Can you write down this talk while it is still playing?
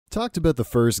Talked about the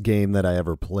first game that I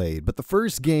ever played, but the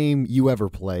first game you ever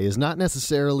play is not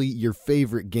necessarily your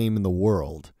favorite game in the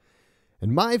world.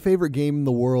 And my favorite game in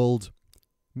the world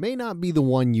may not be the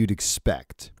one you'd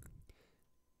expect.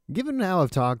 Given how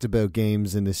I've talked about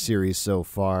games in this series so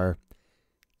far,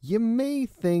 you may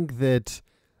think that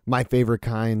my favorite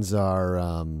kinds are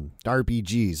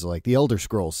RPGs like the Elder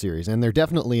Scrolls series, and they're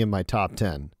definitely in my top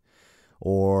 10.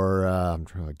 Or, I'm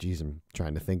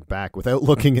trying to think back without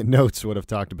looking at notes what I've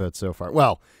talked about so far.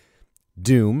 Well,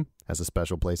 Doom has a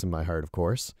special place in my heart, of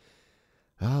course.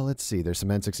 Let's see, there's some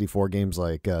N64 games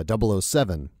like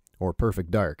 007 or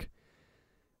Perfect Dark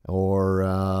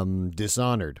or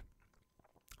Dishonored.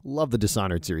 Love the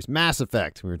Dishonored series. Mass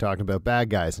Effect, we were talking about bad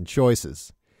guys and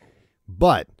choices.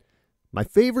 But my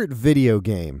favorite video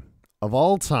game of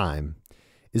all time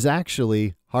is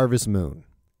actually Harvest Moon.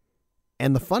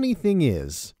 And the funny thing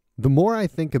is, the more I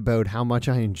think about how much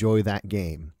I enjoy that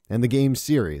game and the game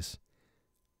series,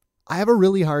 I have a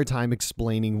really hard time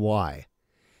explaining why.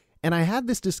 And I had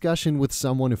this discussion with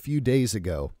someone a few days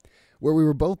ago where we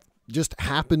were both just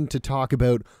happened to talk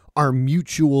about our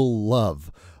mutual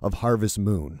love of Harvest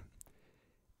Moon.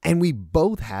 And we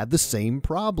both had the same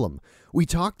problem. We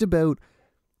talked about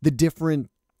the different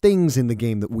things in the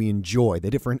game that we enjoy, the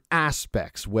different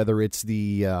aspects, whether it's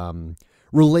the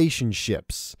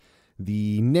relationships,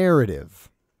 the narrative,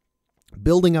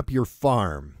 building up your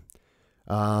farm,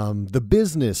 the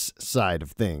business side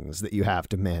of things that you have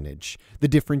to manage, the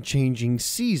different changing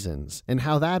seasons and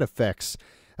how that affects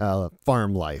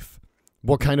farm life,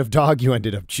 what kind of dog you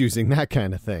ended up choosing, that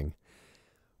kind of thing.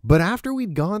 But after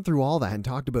we'd gone through all that and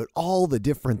talked about all the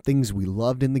different things we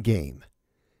loved in the game,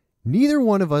 neither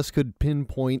one of us could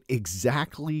pinpoint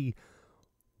exactly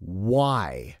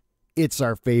why it's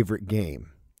our favorite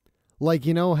game. Like,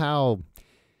 you know how,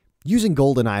 using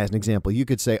GoldenEye as an example, you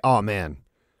could say, oh man,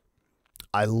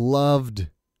 I loved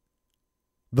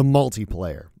the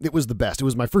multiplayer. It was the best. It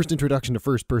was my first introduction to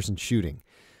first-person shooting.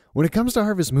 When it comes to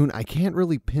Harvest Moon, I can't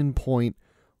really pinpoint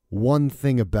one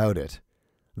thing about it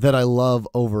that I love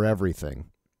over everything.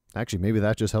 Actually, maybe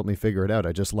that just helped me figure it out.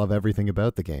 I just love everything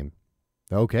about the game.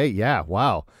 Okay, yeah,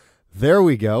 wow. There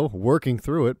we go, working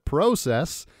through it.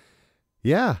 Process.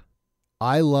 Yeah,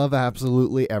 I love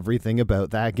absolutely everything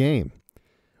about that game.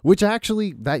 Which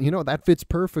actually, that fits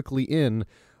perfectly in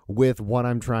with what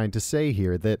I'm trying to say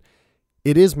here, that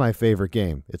it is my favorite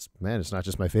game. It's not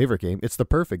just my favorite game, it's the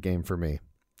perfect game for me.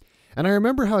 And I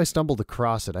remember how I stumbled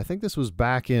across it. I think this was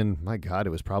back in, my God,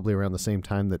 it was probably around the same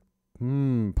time that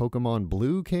Pokemon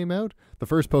Blue came out. The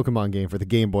first Pokemon game for the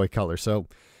Game Boy Color. So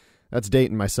that's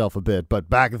dating myself a bit, but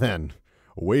back then,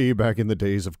 way back in the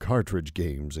days of cartridge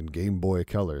games and Game Boy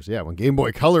Colors. Yeah, when Game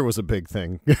Boy Color was a big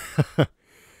thing.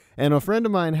 And a friend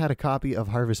of mine had a copy of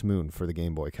Harvest Moon for the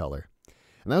Game Boy Color.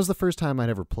 And that was the first time I'd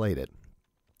ever played it.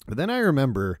 But then I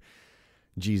remember,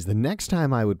 the next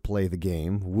time I would play the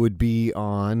game would be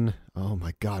on, oh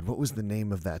my God, what was the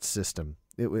name of that system?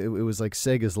 It was like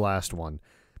Sega's last one.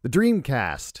 The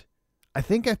Dreamcast. I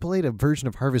think I played a version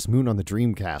of Harvest Moon on the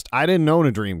Dreamcast. I didn't own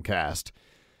a Dreamcast.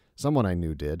 Someone I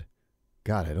knew did.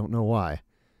 God, I don't know why.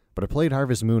 But I played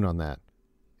Harvest Moon on that.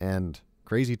 And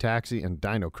Crazy Taxi and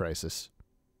Dino Crisis.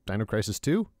 Dino Crisis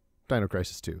 2? Dino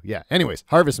Crisis 2. Yeah. Anyways,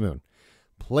 Harvest Moon.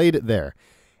 Played it there.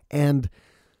 And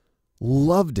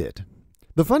loved it.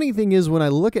 The funny thing is, when I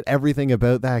look at everything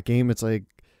about that game, it's like,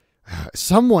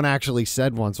 someone actually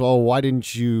said once, well, why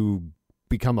didn't you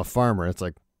become a farmer? It's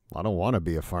like, I don't want to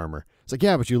be a farmer. It's like,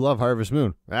 yeah, but you love Harvest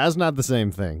Moon. That's not the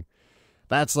same thing.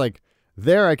 That's like,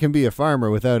 there I can be a farmer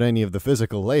without any of the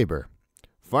physical labor.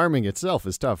 Farming itself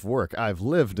is tough work. I've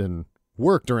lived and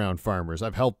worked around farmers.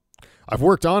 I've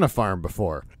worked on a farm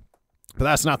before. But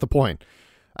that's not the point.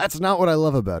 That's not what I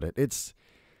love about it. It's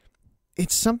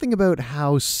something about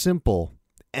how simple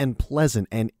and pleasant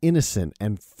and innocent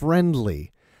and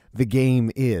friendly the game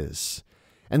is.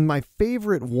 And my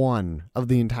favorite one of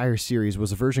the entire series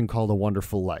was a version called A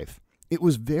Wonderful Life. It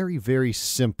was very, very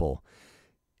simple.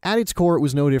 At its core, it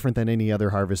was no different than any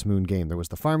other Harvest Moon game. There was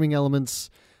the farming elements.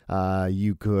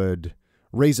 You could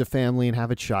raise a family and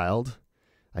have a child.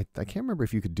 I can't remember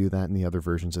if you could do that in the other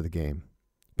versions of the game.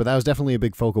 But that was definitely a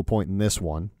big focal point in this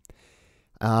one.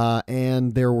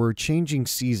 And there were changing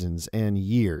seasons and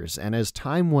years. And as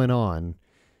time went on,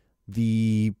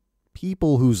 the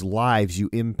people whose lives you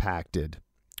impacted,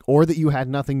 or that you had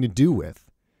nothing to do with,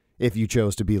 if you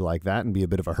chose to be like that and be a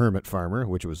bit of a hermit farmer,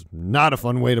 which was not a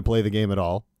fun way to play the game at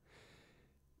all,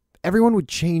 everyone would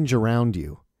change around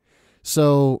you.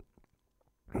 So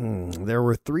there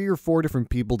were 3 or 4 different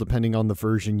people, depending on the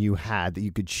version you had, that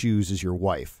you could choose as your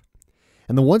wife.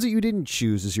 And the ones that you didn't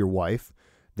choose as your wife,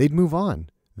 they'd move on.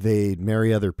 They'd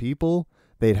marry other people.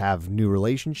 They'd have new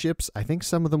relationships. I think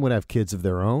some of them would have kids of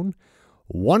their own.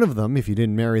 One of them, if you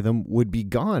didn't marry them, would be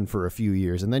gone for a few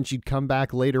years, and then she'd come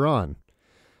back later on.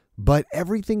 But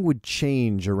everything would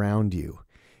change around you.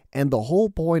 And the whole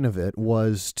point of it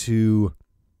was to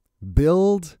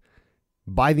build,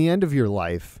 by the end of your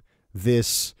life,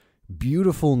 this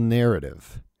beautiful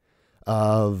narrative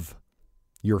of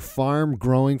your farm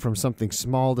growing from something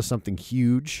small to something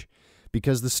huge,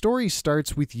 because the story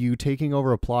starts with you taking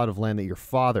over a plot of land that your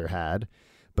father had.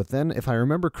 But then, if I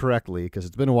remember correctly, because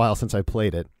it's been a while since I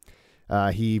played it,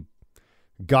 he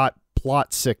got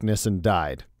plot sickness and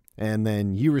died. And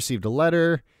then you received a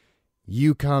letter.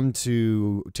 You come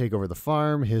to take over the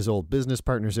farm. His old business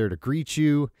partner's there to greet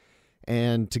you.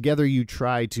 And together you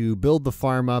try to build the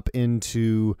farm up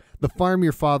into the farm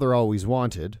your father always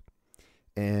wanted.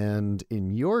 And in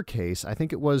your case, I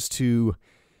think it was to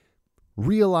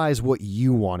realize what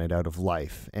you wanted out of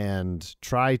life and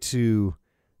try to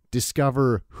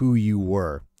discover who you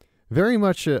were. Very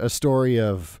much a story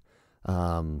of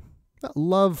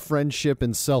love, friendship,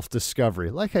 and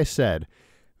self-discovery. Like I said,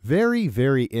 very,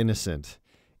 very innocent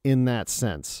in that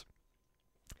sense.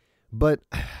 But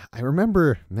I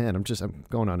remember, man, I'm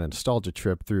going on a nostalgia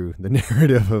trip through the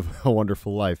narrative of A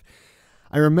Wonderful Life.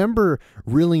 I remember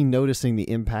really noticing the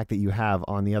impact that you have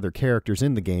on the other characters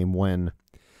in the game when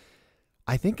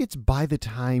I think it's by the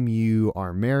time you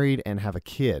are married and have a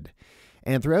kid.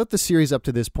 And throughout the series up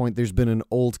to this point, there's been an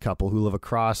old couple who live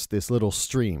across this little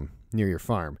stream near your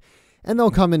farm. And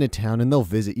they'll come into town and they'll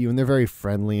visit you, and they're very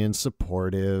friendly and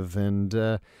supportive, and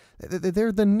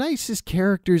they're the nicest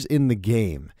characters in the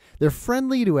game. They're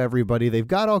friendly to everybody. They've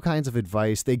got all kinds of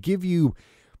advice. They give you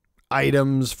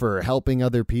items for helping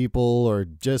other people or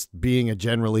just being a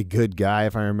generally good guy,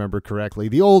 if I remember correctly.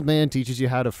 The old man teaches you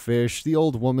how to fish. The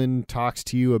old woman talks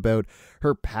to you about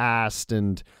her past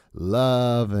and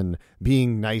love and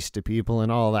being nice to people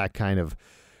and all that kind of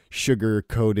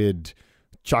sugar-coated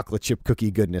chocolate chip cookie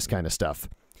goodness kind of stuff.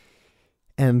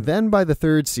 And then by the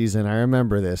third season, I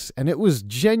remember this, and it was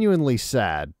genuinely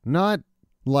sad. Not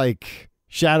like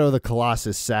Shadow of the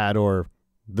Colossus sad or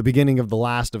the beginning of The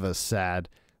Last of Us sad,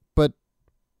 but,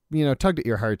 tugged at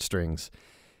your heartstrings.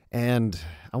 And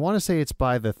I want to say it's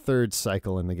by the third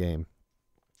cycle in the game.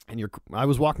 And I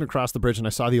was walking across the bridge and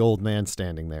I saw the old man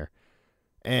standing there.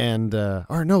 And,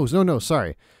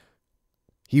 sorry.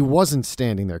 He wasn't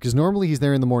standing there, because normally he's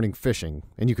there in the morning fishing,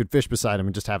 and you could fish beside him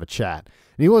and just have a chat.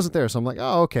 And he wasn't there, so I'm like,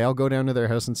 oh, okay, I'll go down to their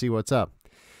house and see what's up.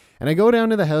 And I go down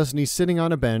to the house, and he's sitting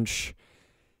on a bench,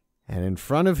 and in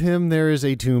front of him there is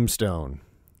a tombstone.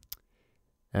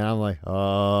 And I'm like,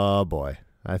 oh, boy,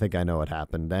 I think I know what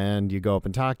happened. And you go up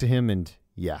and talk to him, and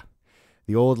yeah,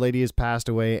 the old lady has passed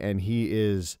away, and he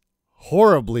is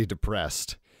horribly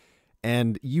depressed.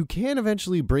 And you can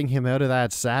eventually bring him out of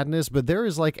that sadness, but there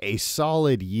is like a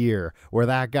solid year where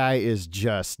that guy is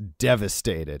just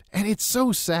devastated. And it's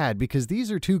so sad because these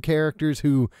are two characters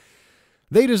who,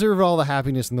 they deserve all the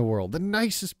happiness in the world. The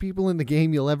nicest people in the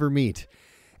game you'll ever meet.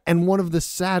 And one of the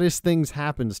saddest things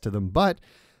happens to them, but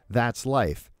that's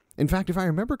life. In fact, if I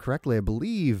remember correctly, I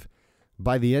believe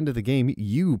by the end of the game,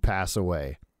 you pass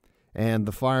away. And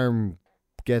the farm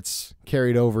gets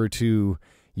carried over to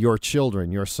your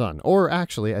children, your son. Or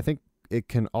actually, I think it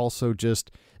can also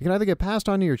it can either get passed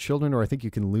on to your children, or I think you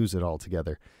can lose it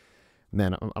altogether.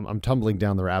 Man, I'm tumbling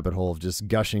down the rabbit hole of just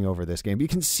gushing over this game. But you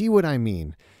can see what I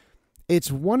mean.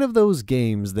 It's one of those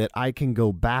games that I can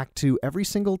go back to every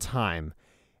single time,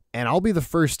 and I'll be the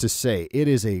first to say it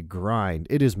is a grind.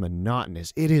 It is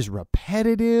monotonous. It is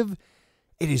repetitive.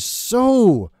 It is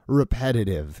so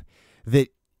repetitive that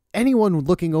anyone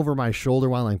looking over my shoulder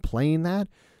while I'm playing that,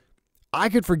 I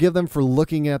could forgive them for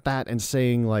looking at that and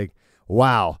saying like,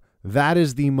 wow, that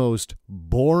is the most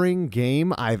boring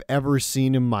game I've ever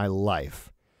seen in my life.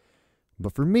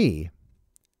 But for me,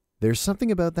 there's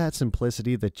something about that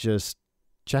simplicity that just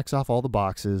checks off all the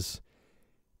boxes,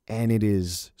 and it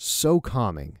is so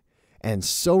calming and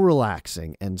so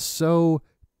relaxing and so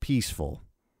peaceful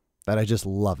that I just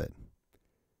love it.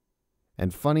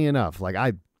 And funny enough, like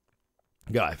I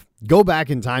go back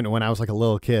in time to when I was like a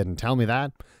little kid and tell me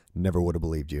that, never would have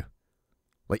believed you.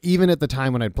 Like even at the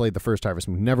time when I'd played the first Harvest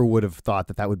Moon, never would have thought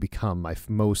that would become my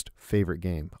most favorite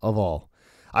game of all.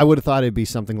 I would have thought it'd be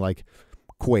something like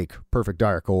Quake, Perfect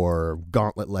Dark, or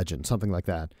Gauntlet Legend, something like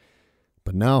that.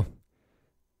 But no.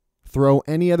 Throw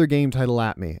any other game title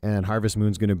at me, and Harvest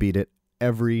Moon's going to beat it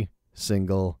every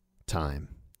single time.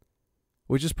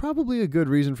 Which is probably a good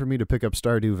reason for me to pick up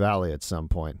Stardew Valley at some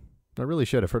point. I really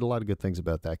should. I've heard a lot of good things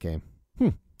about that game.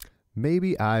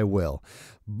 Maybe I will.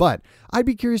 But I'd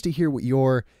be curious to hear what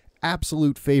your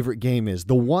absolute favorite game is,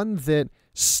 the one that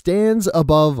stands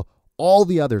above all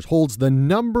the others, holds the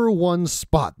number one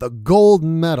spot, the gold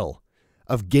medal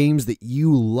of games that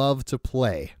you love to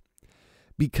play.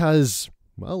 Because,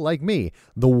 well, like me,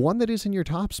 the one that is in your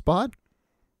top spot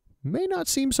may not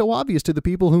seem so obvious to the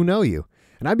people who know you.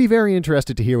 And I'd be very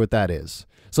interested to hear what that is.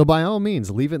 So by all means,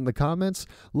 leave it in the comments.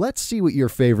 Let's see what your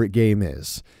favorite game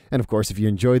is. And of course, if you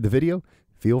enjoyed the video,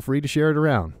 feel free to share it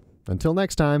around. Until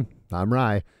next time, I'm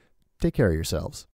Rye. Take care of yourselves.